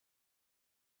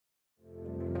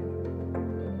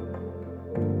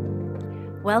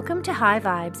Welcome to High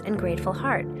Vibes and Grateful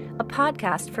Heart, a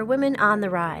podcast for women on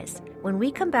the rise. When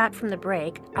we come back from the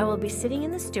break, I will be sitting in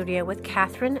the studio with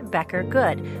Catherine Becker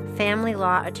Good, family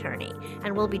law attorney,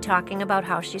 and we'll be talking about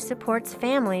how she supports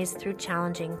families through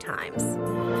challenging times.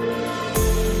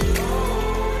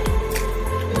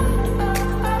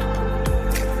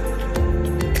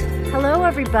 Hello,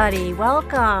 everybody.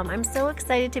 Welcome. I'm so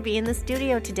excited to be in the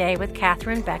studio today with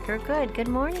Catherine Becker Good. Good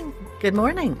morning. Good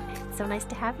morning. So nice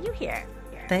to have you here.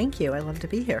 Thank you. I love to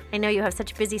be here. I know you have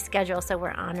such a busy schedule, so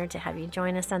we're honored to have you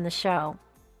join us on the show.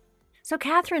 So,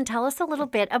 Catherine, tell us a little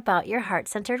bit about your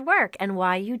heart-centered work and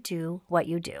why you do what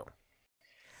you do.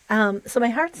 So my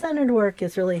heart-centered work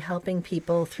is really helping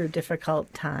people through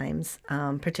difficult times.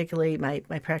 Particularly, my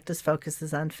practice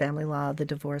focuses on family law, the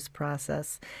divorce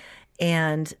process,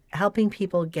 and helping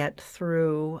people get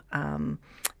through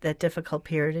that difficult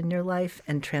period in your life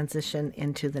and transition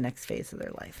into the next phase of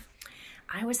their life.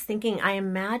 I was thinking, I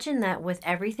imagine that with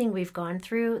everything we've gone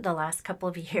through the last couple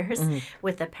of years,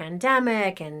 with the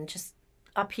pandemic and just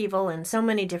upheaval in so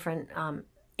many different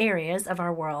areas of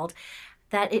our world,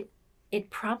 that it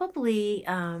probably,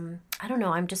 I don't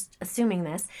know, I'm just assuming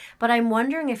this, but I'm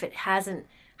wondering if it hasn't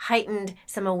heightened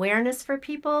some awareness for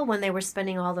people when they were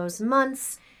spending all those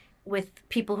months with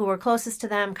people who were closest to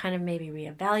them, kind of maybe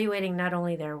reevaluating not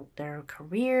only their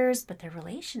careers, but their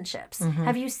relationships.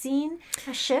 Have you seen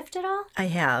a shift at all? I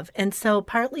have. And so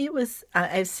partly it was,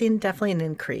 I've seen definitely an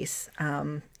increase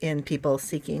in people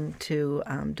seeking to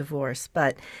divorce.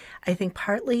 But I think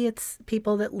partly it's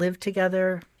people that live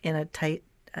together in a tight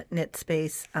knit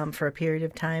space for a period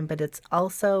of time, but it's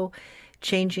also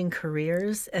changing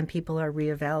careers, and people are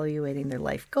reevaluating their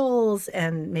life goals,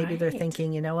 and maybe they're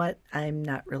thinking, you know what, I'm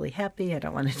not really happy. I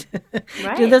don't want to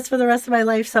do this for the rest of my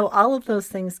life. So all of those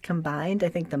things combined, I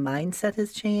think the mindset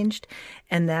has changed,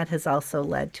 and that has also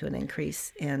led to an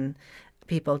increase in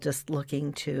people just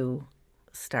looking to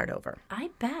start over.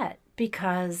 I bet,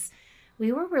 because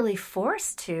we were really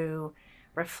forced to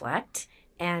reflect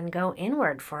and go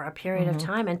inward for a period of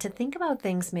time and to think about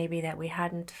things maybe that we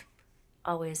hadn't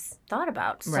always thought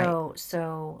about. So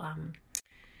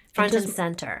front and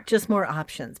center. Just more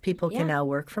options. People can now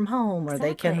work from home, or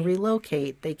they can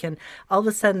relocate. They can, all of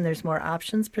a sudden there's more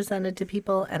options presented to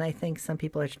people, and I think some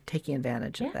people are taking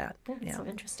advantage of that. That's so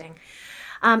interesting.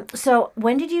 So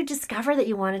when did you discover that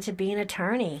you wanted to be an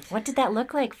attorney? What did that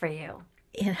look like for you?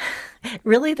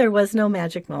 Really, there was no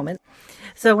magic moment.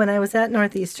 So when I was at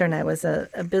Northeastern, I was a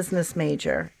business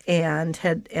major and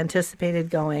had anticipated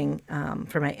going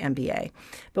for my MBA.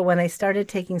 But when I started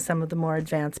taking some of the more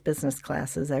advanced business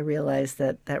classes, I realized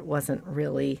that that wasn't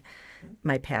really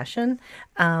my passion.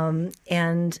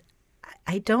 And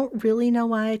I don't really know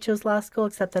why I chose law school,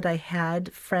 except that I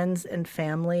had friends and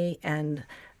family and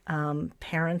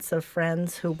parents of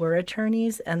friends who were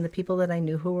attorneys, and the people that I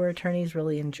knew who were attorneys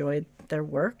really enjoyed their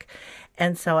work.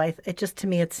 And so to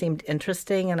me, it seemed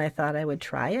interesting, and I thought I would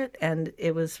try it. And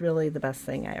it was really the best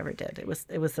thing I ever did. It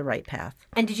was the right path.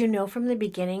 And did you know from the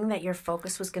beginning that your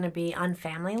focus was going to be on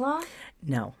family law?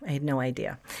 No, I had no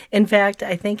idea. In fact,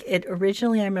 I think I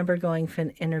remember going for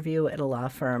an interview at a law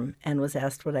firm and was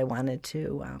asked what I wanted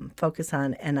to focus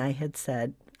on. And I had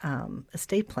said,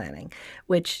 estate planning,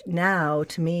 which now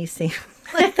to me seems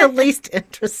like the least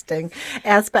interesting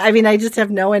aspect. I mean, I just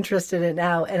have no interest in it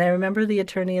now. And I remember the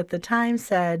attorney at the time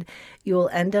said, you will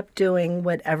end up doing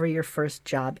whatever your first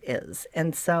job is.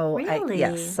 And so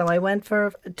so I went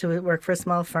to work for a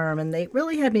small firm, and they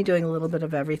really had me doing a little bit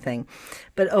of everything.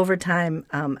 But over time,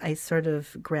 I sort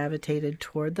of gravitated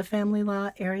toward the family law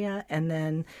area, and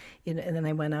then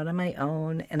I went out on my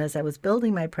own. And as I was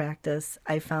building my practice,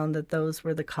 I found that those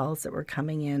were the calls that were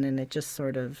coming in, and it just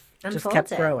sort of just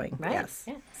kept growing. Right? Yes.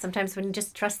 Yeah. Sometimes when you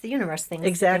just trust the universe, things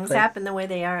Exactly. happen the way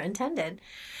they are intended.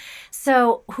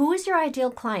 So who is your ideal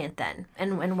client then,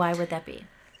 and why would that be?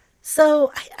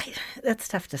 So that's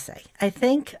tough to say. I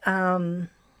think I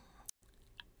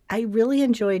really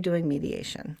enjoy doing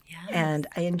mediation. Yes. And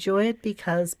I enjoy it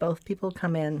because both people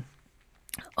come in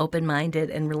open-minded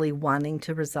and really wanting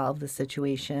to resolve the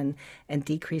situation and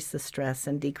decrease the stress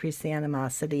and decrease the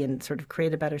animosity and sort of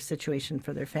create a better situation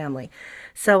for their family.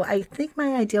 So I think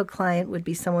my ideal client would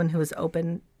be someone who is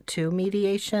open to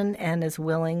mediation and is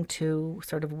willing to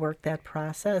sort of work that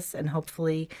process and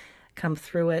hopefully come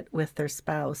through it with their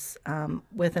spouse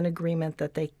with an agreement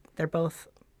that they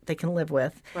can live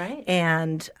with, right?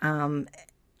 And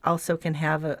also can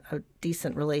have a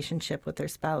decent relationship with their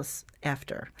spouse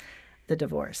after the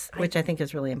divorce, which I think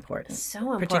is really important. So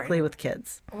important. Particularly with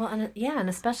kids. Well, and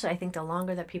especially I think the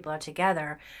longer that people are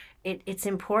together, it's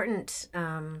important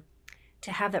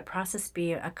to have that process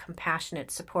be a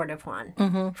compassionate, supportive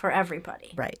one for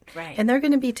everybody. Right. Right. And they're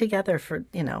going to be together for,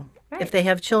 Right. if they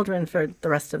have children for the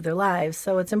rest of their lives.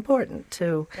 So it's important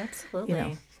to,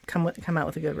 Absolutely. come out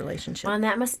with a good relationship. Well, and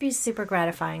that must be super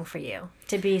gratifying for you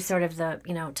to be sort of the,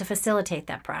 to facilitate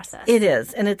that process. It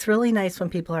is. And it's really nice when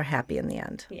people are happy in the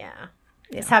end. Yeah.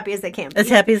 As happy as they can be. As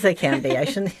happy as they can be. I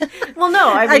shouldn't. Well,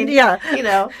 no, I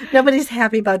mean, Nobody's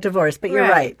happy about divorce, but you're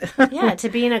right. Yeah, to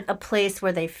be in a place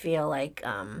where they feel like,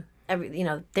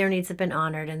 their needs have been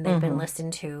honored and they've been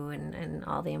listened to, and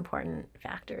all the important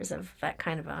factors of that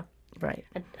kind of a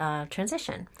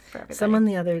transition for everybody. Someone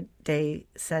the other day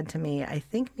said to me, I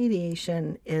think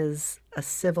mediation is a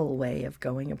civil way of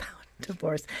going about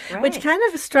divorce, which kind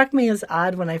of struck me as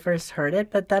odd when I first heard it.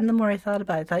 But then the more I thought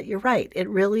about it, I thought, you're right. It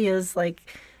really is like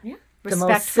the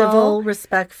most civil,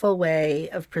 respectful way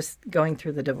of going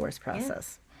through the divorce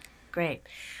process. Yeah. Great.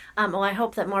 Well, I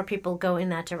hope that more people go in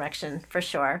that direction for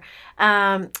sure.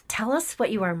 Tell us what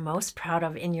you are most proud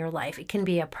of in your life. It can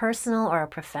be a personal or a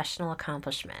professional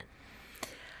accomplishment.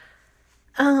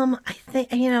 I think,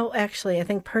 I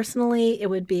think personally it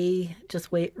would be just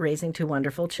raising two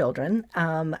wonderful children.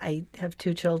 I have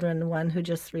two children, one who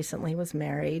just recently was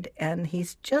married, and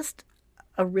he's just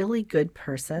a really good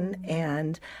person,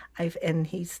 and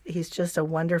he's just a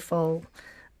wonderful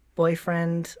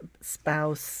boyfriend,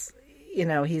 spouse.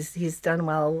 He's done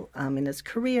well in his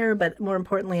career, but more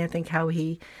importantly, I think how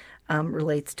he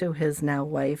relates to his now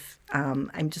wife.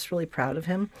 I'm just really proud of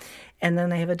him. And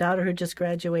then I have a daughter who just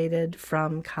graduated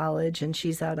from college, and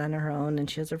she's out on her own, and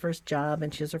she has her first job,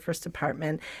 and she has her first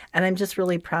apartment. And I'm just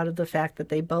really proud of the fact that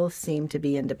they both seem to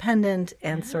be independent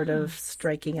and sort of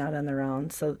striking out on their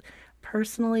own. So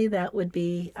personally, that would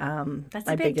be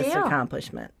my biggest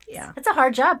accomplishment. Yeah. It's a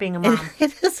hard job being a mom.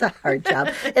 It is a hard job.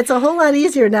 It's a whole lot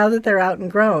easier now that they're out and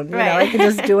grown. I can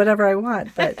just do whatever I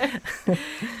want. But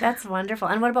that's wonderful.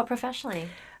 And what about professionally?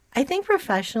 I think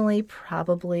professionally,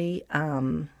 probably a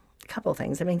couple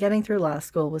things. I mean, getting through law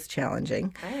school was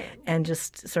challenging. Right. And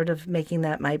just sort of making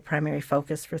that my primary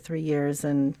focus for 3 years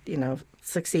and,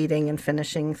 succeeding and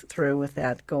finishing through with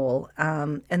that goal.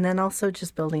 And then also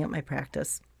just building up my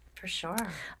practice. For sure.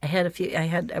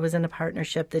 I was in a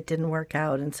partnership that didn't work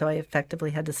out, and so I effectively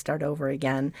had to start over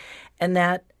again. And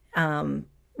that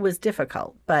was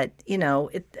difficult, but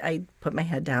I put my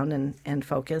head down and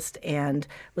focused, and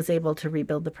was able to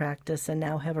rebuild the practice, and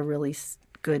now have a really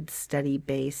good, steady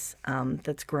base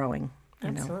that's growing.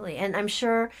 Absolutely. And I'm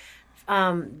sure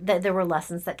that there were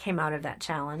lessons that came out of that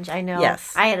challenge. I know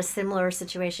Yes. I had a similar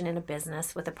situation in a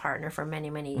business with a partner for many,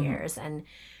 many years, and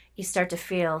you start to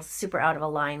feel super out of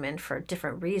alignment for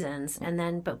different reasons.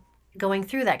 But going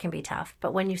through that can be tough.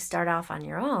 But when you start off on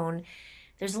your own,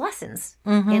 there's lessons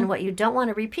in what you don't want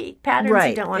to repeat, patterns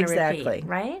you don't want to repeat,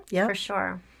 right? Yeah, for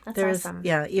sure. That's awesome.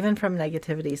 Yeah, even from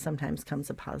negativity sometimes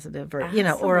comes a positive or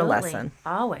a lesson.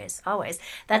 Always.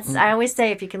 That's I always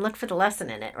say, if you can look for the lesson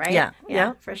in it, right?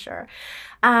 Yeah. For sure.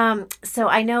 So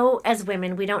I know as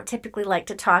women, we don't typically like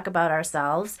to talk about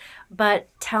ourselves, but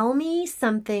tell me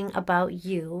something about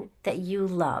you that you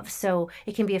love. So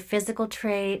it can be a physical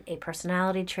trait, a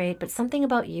personality trait, but something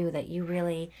about you that you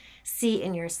really see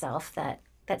in yourself that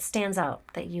stands out,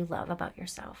 that you love about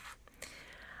yourself.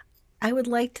 I would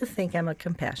like to think I'm a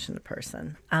compassionate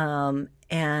person.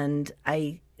 And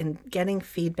in getting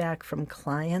feedback from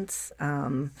clients,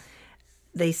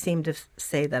 they seem to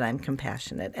say that I'm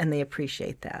compassionate, and they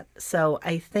appreciate that. So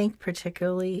I think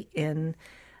particularly in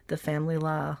the family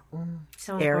law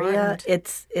area,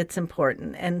 it's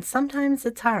important. And sometimes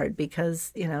it's hard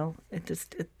because,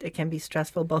 it can be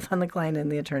stressful both on the client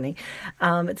and the attorney.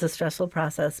 It's a stressful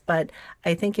process. But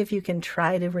I think if you can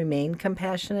try to remain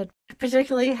compassionate,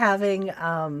 particularly having,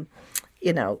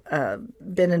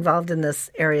 been involved in this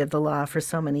area of the law for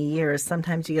so many years,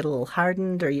 sometimes you get a little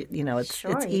hardened, or,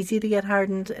 it's easy to get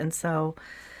hardened. And so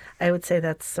I would say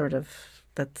that's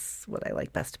what I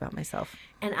like best about myself.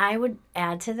 And I would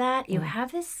add to that, you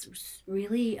have this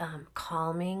really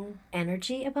calming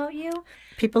energy about you.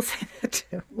 People say that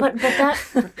too. But that,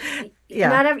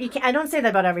 I don't say that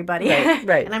about everybody.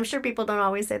 Right. And I'm sure people don't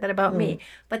always say that about me.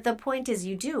 But the point is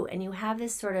you do, and you have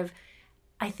this sort of,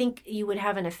 I think you would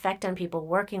have an effect on people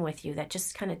working with you that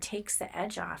just kind of takes the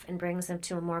edge off and brings them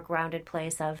to a more grounded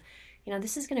place of,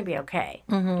 this is going to be okay.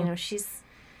 She's...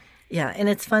 Yeah, and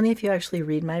it's funny if you actually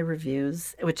read my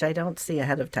reviews, which I don't see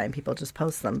ahead of time, people just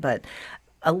post them, but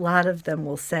a lot of them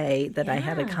will say that I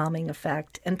had a calming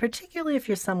effect. And particularly if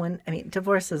you're someone,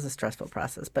 divorce is a stressful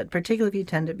process, but particularly if you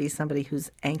tend to be somebody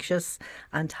who's anxious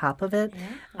on top of it,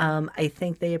 I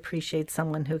think they appreciate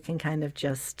someone who can kind of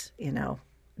just,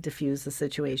 diffuse the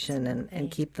situation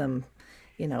and keep them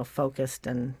focused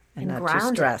and not grounded,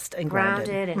 too stressed and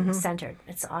grounded. And centered.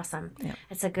 It's awesome. Yeah.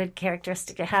 It's a good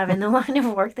characteristic to have in the line of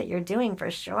work that you're doing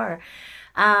for sure.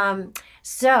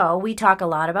 So we talk a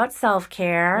lot about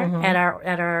self-care at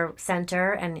our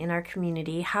center and in our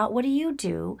community. What do you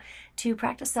do to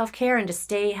practice self-care and to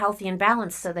stay healthy and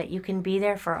balanced so that you can be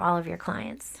there for all of your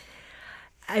clients?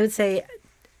 I would say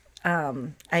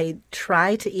I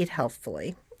try to eat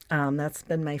healthfully. That's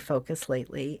been my focus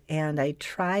lately. And I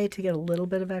try to get a little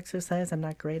bit of exercise. I'm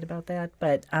not great about that.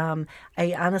 But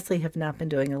I honestly have not been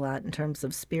doing a lot in terms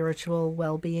of spiritual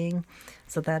well-being.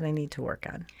 So that I need to work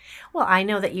on. Well, I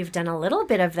know that you've done a little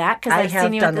bit of that because I've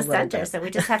seen you at the center. So we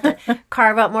just have to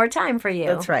carve out more time for you.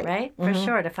 That's right. Right? For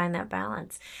sure, to find that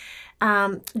balance.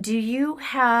 Do you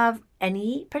have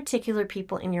any particular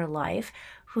people in your life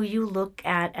who you look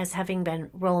at as having been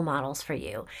role models for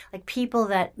you, like people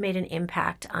that made an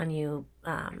impact on you,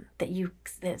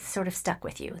 that sort of stuck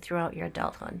with you throughout your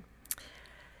adulthood?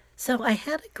 So I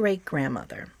had a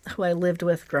great-grandmother who I lived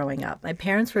with growing up. My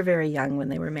parents were very young when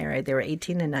they were married. They were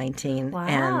 18 and 19, Wow.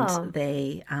 and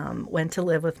they went to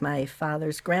live with my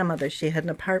father's grandmother. She had an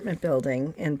apartment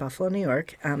building in Buffalo, New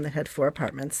York, that had 4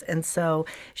 apartments. And so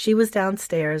she was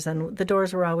downstairs, and the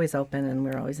doors were always open, and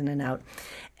we were always in and out.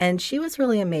 And she was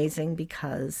really amazing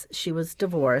because she was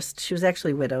divorced. She was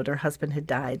actually widowed. Her husband had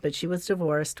died, but she was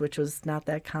divorced, which was not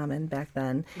that common back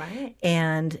then. Right.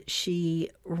 And she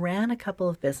ran a couple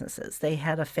of businesses. They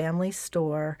had a family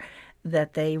store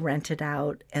that they rented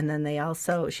out, and then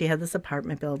she had this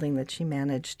apartment building that she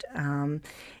managed.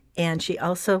 And she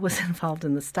also was involved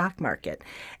in the stock market.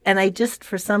 And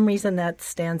for some reason, that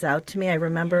stands out to me. I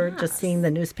remember just seeing the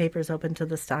newspapers open to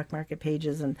the stock market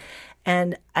pages.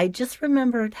 And I just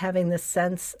remembered having this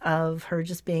sense of her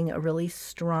just being a really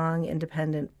strong,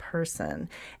 independent person.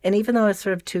 And even though I was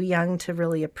sort of too young to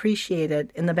really appreciate it,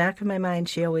 in the back of my mind,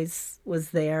 she always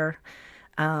was there,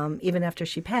 even after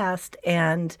she passed.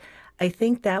 And I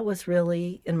think that was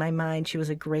really, in my mind, she was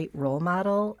a great role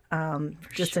model,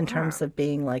 just in terms of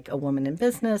being like a woman in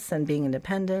business and being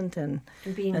independent and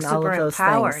being and super all of those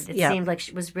empowered. things. It seemed like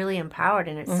she was really empowered,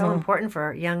 and it's so important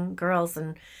for young girls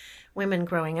and women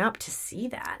growing up to see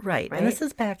that. Right. And this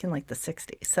is back in like the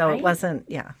 60s, so it wasn't,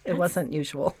 wasn't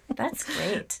usual. That's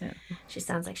great. She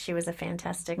sounds like she was a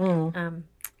fantastic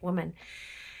woman.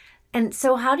 And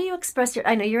so how do you express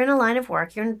I know you're in a line of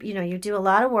work, you do a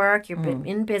lot of work, you're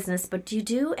in business, but do you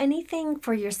do anything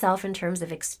for yourself in terms of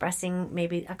expressing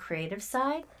maybe a creative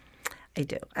side? I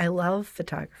do. I love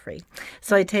photography.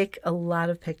 So I take a lot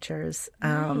of pictures.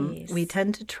 Nice. We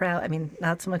tend to travel,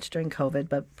 not so much during COVID,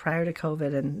 but prior to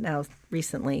COVID and now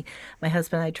recently, my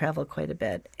husband and I travel quite a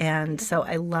bit. And so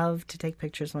I love to take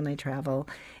pictures when I travel.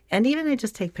 And even I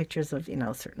just take pictures of,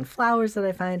 certain flowers that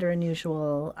I find are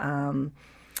unusual.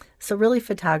 So really,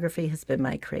 photography has been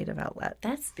my creative outlet.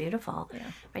 That's beautiful.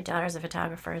 Yeah. My daughter's a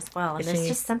photographer as well. And there's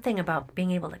just something about being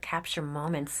able to capture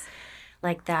moments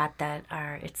like that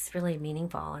it's really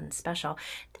meaningful and special.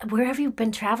 Where have you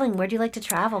been traveling? Where do you like to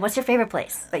travel? What's your favorite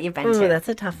place that you've been to? That's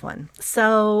a tough one.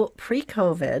 So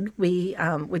pre-COVID, we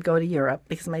would go to Europe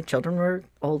because my children were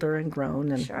older and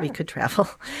grown and we could travel.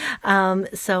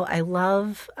 So I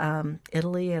love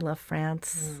Italy. I love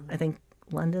France. I think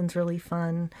London's really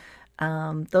fun.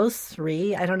 Those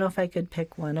 3, I don't know if I could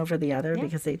pick one over the other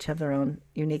because they each have their own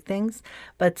unique things.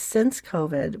 But since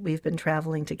COVID, we've been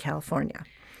traveling to California.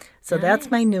 So that's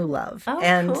my new love. Oh,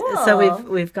 and cool. So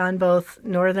we've gone both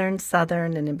northern,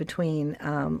 southern, and in between.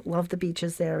 Love the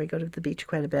beaches there. We go to the beach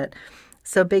quite a bit.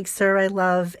 So Big Sur I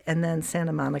love, and then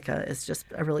Santa Monica is just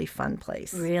a really fun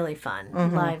place. Really fun,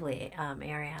 lively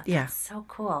area. Yeah. That's so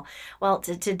cool. Well,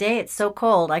 today it's so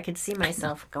cold, I could see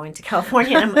myself going to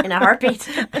California in a heartbeat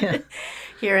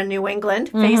here in New England,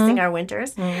 facing our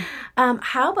winters.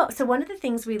 How about, so one of the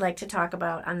things we like to talk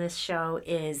about on this show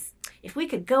is if we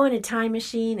could go in a time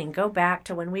machine and go back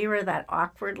to when we were that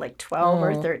awkward, like 12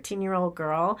 or 13-year-old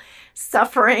girl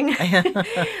suffering,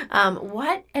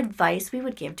 what advice we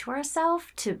would give to ourselves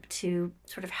to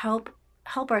sort of help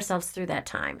ourselves through that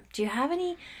time. Do you have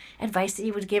any advice that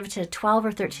you would give to 12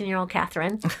 or 13-year-old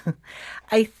Catherine?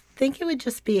 I think it would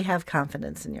just be have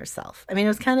confidence in yourself. I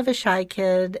was kind of a shy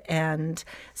kid, and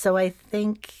so I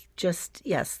think just,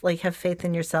 have faith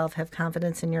in yourself, have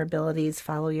confidence in your abilities,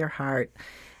 follow your heart,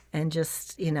 and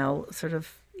just,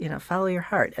 follow your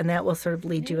heart, and that will sort of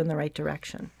lead you in the right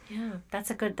direction. Yeah,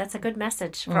 that's a good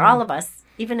message for all of us,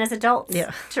 even as adults,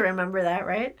 to remember that,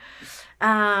 right?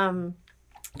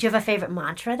 Do you have a favorite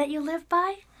mantra that you live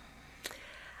by?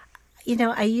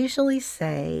 I usually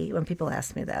say when people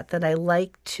ask me that I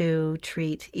like to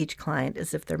treat each client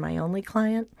as if they're my only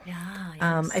client. Yeah,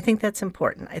 yes. I think that's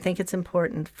important. I think it's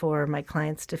important for my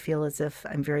clients to feel as if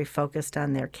I'm very focused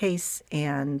on their case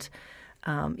and,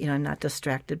 I'm not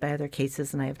distracted by other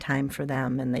cases and I have time for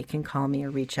them and they can call me or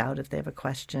reach out if they have a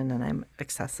question and I'm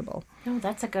accessible. No,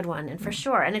 that's a good one, and for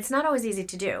sure. And it's not always easy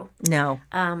to do. No.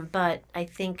 But I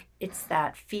think it's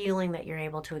that feeling that you're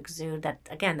able to exude, that,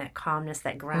 again, that calmness,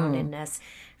 that groundedness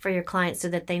for your clients so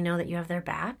that they know that you have their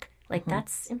back. Like,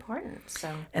 that's important. So,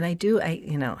 and I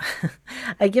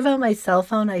give out my cell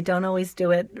phone. I don't always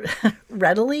do it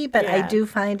readily, but I do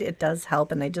find it does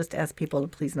help. And I just ask people to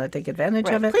please not take advantage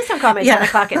of it. Please don't call me at 10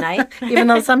 o'clock at night. Even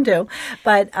though some do.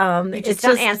 But it's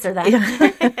don't answer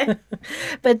that.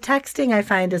 But texting, I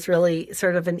find, is really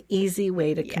sort of an easy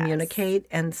way to communicate.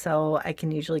 And so I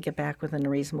can usually get back within a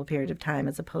reasonable period of time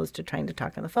as opposed to trying to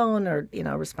talk on the phone or,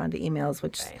 respond to emails,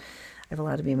 which... Right. I have a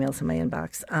lot of emails in my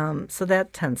inbox. So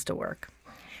that tends to work.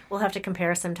 We'll have to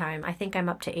compare sometime. I think I'm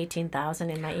up to 18,000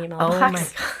 in my email box. Oh, my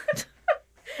God.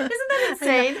 Isn't that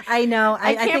insane? I know.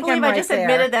 I can't believe I just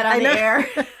admitted that on the air.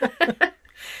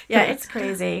 Yeah, it's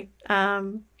crazy.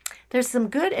 There's some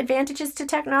good advantages to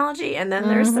technology, and then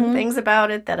there's some things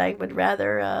about it that I would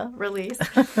rather release.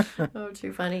 Oh,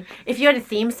 too funny. If you had a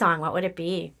theme song, what would it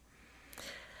be?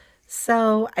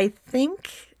 So I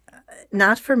think...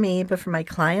 not for me, but for my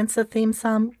clients, a theme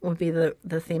song would be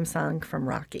the theme song from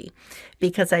Rocky,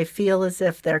 because I feel as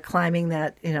if they're climbing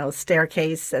that,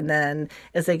 staircase, and then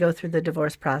as they go through the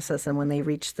divorce process, and when they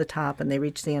reach the top and they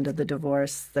reach the end of the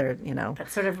divorce, they're,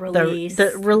 that sort of release,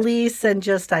 the release, and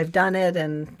just I've done it,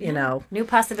 and new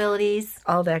possibilities,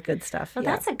 all that good stuff. Well,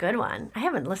 that's a good one. I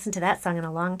haven't listened to that song in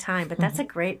a long time, but that's a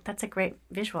great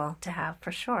visual to have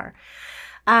for sure.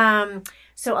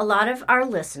 So a lot of our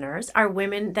listeners are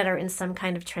women that are in some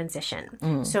kind of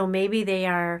transition. So maybe they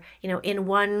are, in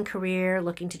one career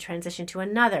looking to transition to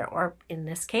another, or in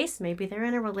this case, maybe they're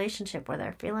in a relationship where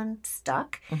they're feeling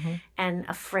stuck and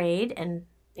afraid and,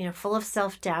 full of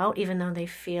self-doubt, even though they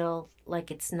feel like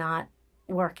it's not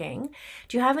working.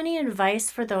 Do you have any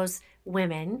advice for those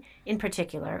women in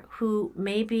particular who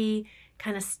may be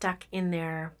kind of stuck in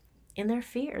their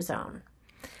fear zone?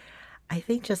 I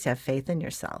think just have faith in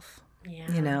yourself,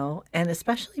 yeah. And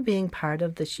especially being part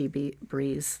of the She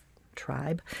Breeze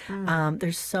tribe.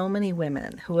 There's so many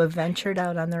women who have ventured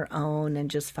out on their own and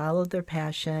just followed their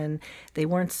passion. They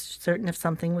weren't certain if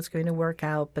something was going to work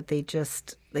out, but they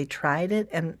tried it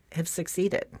and have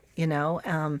succeeded,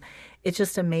 It's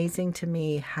just amazing to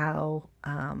me how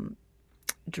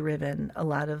driven a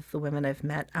lot of the women I've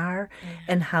met are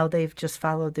and how they've just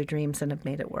followed their dreams and have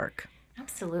made it work.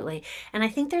 Absolutely. And I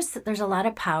think there's a lot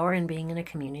of power in being in a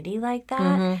community like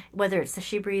that, whether it's the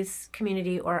She Breathes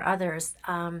community or others.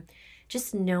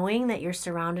 Just knowing that you're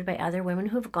surrounded by other women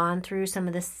who've gone through some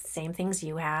of the same things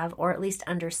you have, or at least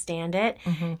understand it,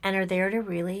 and are there to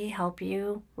really help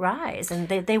you rise. And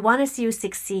they want to see you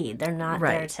succeed. They're not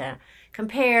there to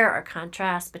compare or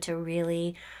contrast, but to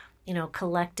really...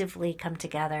 collectively come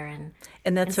together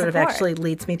and that sort support. Of actually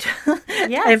leads me to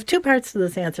I have two parts to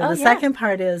this answer. The second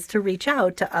part is to reach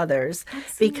out to others.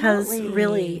 Absolutely. Because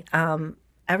really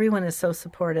everyone is so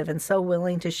supportive and so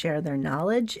willing to share their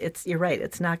knowledge. You're right,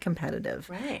 it's not competitive.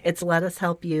 Right. It's let us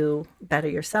help you better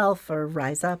yourself or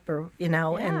rise up or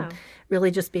and really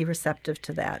just be receptive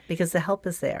to that because the help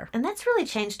is there. And that's really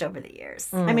changed over the years.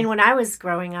 I mean, when I was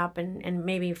growing up and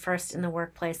maybe first in the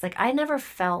workplace, I never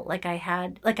felt like I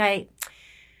had, I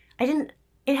didn't,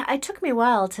 it took me a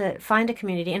while to find a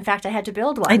community. In fact, I had to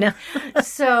build one. I know.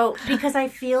 So, because I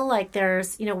feel like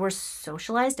there's, we're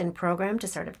socialized and programmed to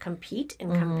sort of compete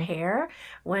and compare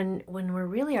when we're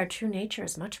really, our true nature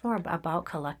is much more about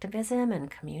collectivism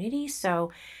and community.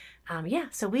 So,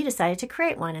 so we decided to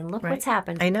create one, and look what's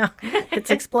happened. I know. It's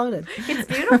exploded. It's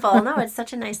beautiful. No, it's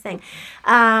such a nice thing.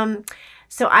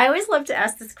 So I always love to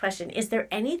ask this question. Is there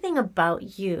anything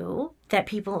about you that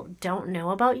people don't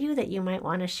know about you that you might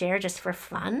want to share just for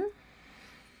fun?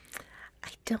 I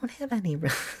don't have any.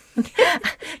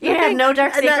 You have no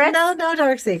dark secrets? No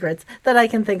dark secrets that I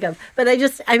can think of. But I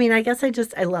guess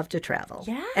I love to travel.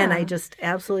 Yeah. And I just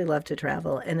absolutely love to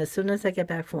travel. And as soon as I get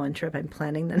back from one trip, I'm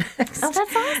planning the next. Oh,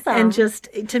 that's awesome.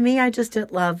 And to me, I just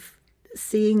love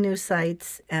seeing new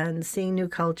sights and seeing new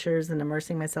cultures and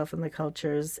immersing myself in the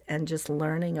cultures and just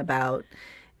learning about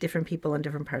different people in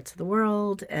different parts of the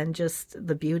world and just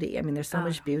the beauty. I mean, there's so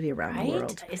much beauty around the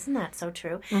world. Isn't that so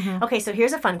true? Okay, so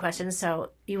here's a fun question.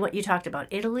 So you talked about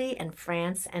Italy and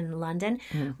France and London.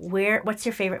 What's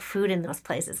your favorite food in those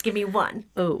places? Give me one.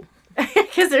 Oh.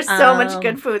 Because there's so much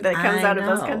good food that comes out of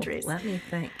those countries. Let me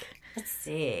think. Let's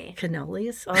see.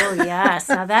 Cannolis. Oh, yes.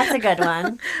 Now that's a good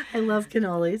one. I love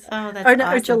cannolis. Oh, that's or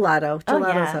awesome. gelato. Oh,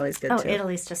 Gelato's yeah. always good, too.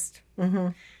 Italy's just...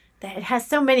 It has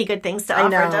so many good things to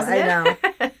offer, doesn't it? I know.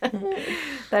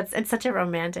 It's such a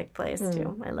romantic place,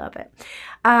 too. I love it.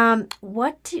 Now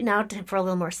for a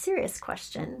little more serious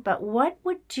question, but what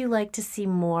would you like to see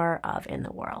more of in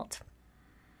the world?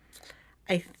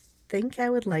 I think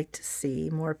I would like to see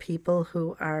more people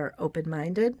who are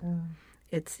open-minded.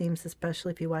 It seems,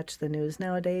 especially if you watch the news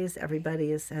nowadays, everybody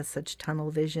has such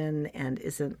tunnel vision and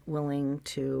isn't willing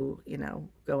to,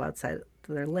 go outside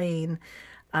their lane.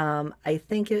 I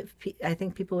think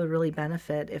people would really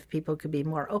benefit if people could be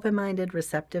more open-minded,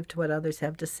 receptive to what others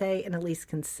have to say, and at least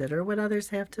consider what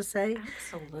others have to say.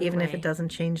 Absolutely. Even if it doesn't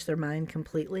change their mind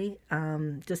completely,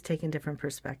 just taking different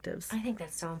perspectives. I think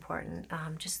that's so important.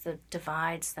 Just the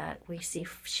divides that we see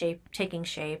taking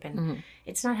shape, and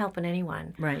it's not helping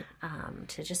anyone. Right.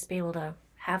 To just be able to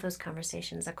have those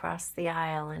conversations across the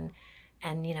aisle and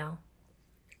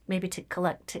maybe to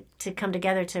come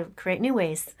together to create new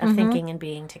ways of thinking and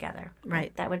being together.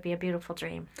 Right. That would be a beautiful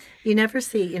dream. You never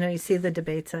see, you see the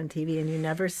debates on TV and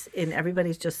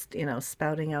everybody's just,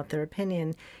 spouting out their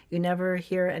opinion. You never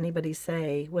hear anybody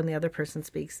say when the other person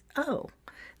speaks, oh,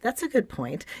 that's a good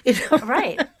point.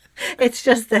 Right. It's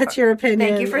just, that's your opinion.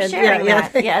 Thank you for sharing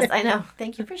that. Yes, I know.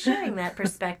 Thank you for sharing that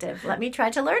perspective. Let me try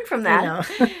to learn from that.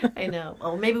 I know.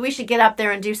 Well, maybe we should get up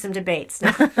there and do some debates.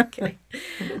 No, I'm kidding.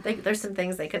 There's some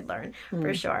things they could learn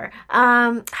for sure.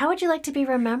 How would you like to be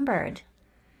remembered?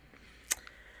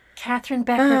 Catherine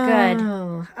Becker-Good.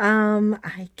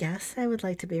 I guess I would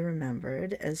like to be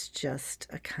remembered as just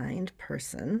a kind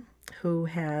person who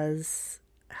has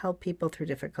helped people through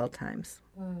difficult times.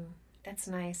 That's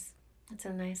nice. That's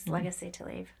a nice legacy to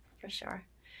leave, for sure.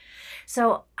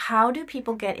 So how do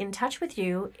people get in touch with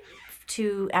you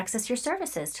to access your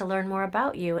services, to learn more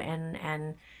about you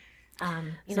and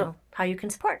how you can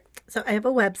support? So I have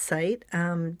a website,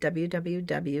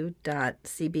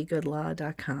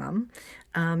 www.cbgoodlaw.com.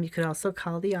 You could also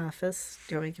call the office.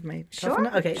 Do you want me to give my telephone?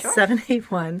 Okay, sure.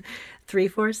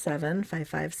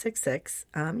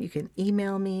 781-347-5566. You can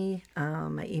email me.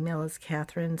 My email is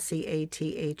Catherine,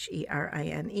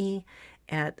 CATHERINE,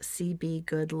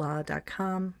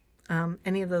 @cbgoodlaw.com.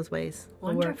 Any of those ways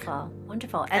will work.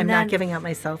 Wonderful. And I'm not giving out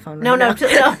my cell phone right now.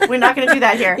 No, we're not going to do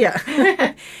that here.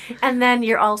 Yeah. And then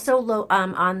you're also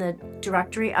on the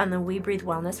directory on the We Breathe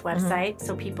Wellness website.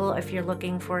 So people, if you're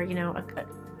looking for,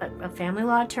 a family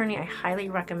law attorney, I highly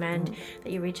recommend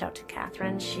that you reach out to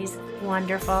Catherine. She's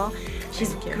wonderful.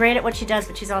 She's great at what she does,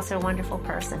 but she's also a wonderful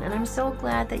person. And I'm so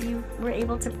glad that you were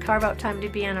able to carve out time to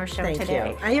be on our show today.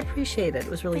 Thank you. I appreciate it.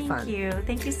 It was really fun. Thank you.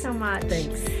 Thank you so much.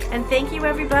 Thanks. And thank you,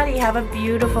 everybody. Have a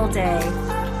beautiful day.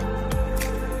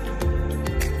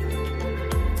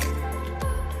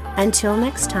 Until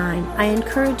next time, I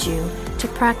encourage you to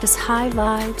practice high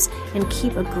vibes and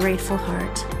keep a grateful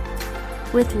heart.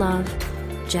 With love,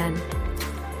 Jen.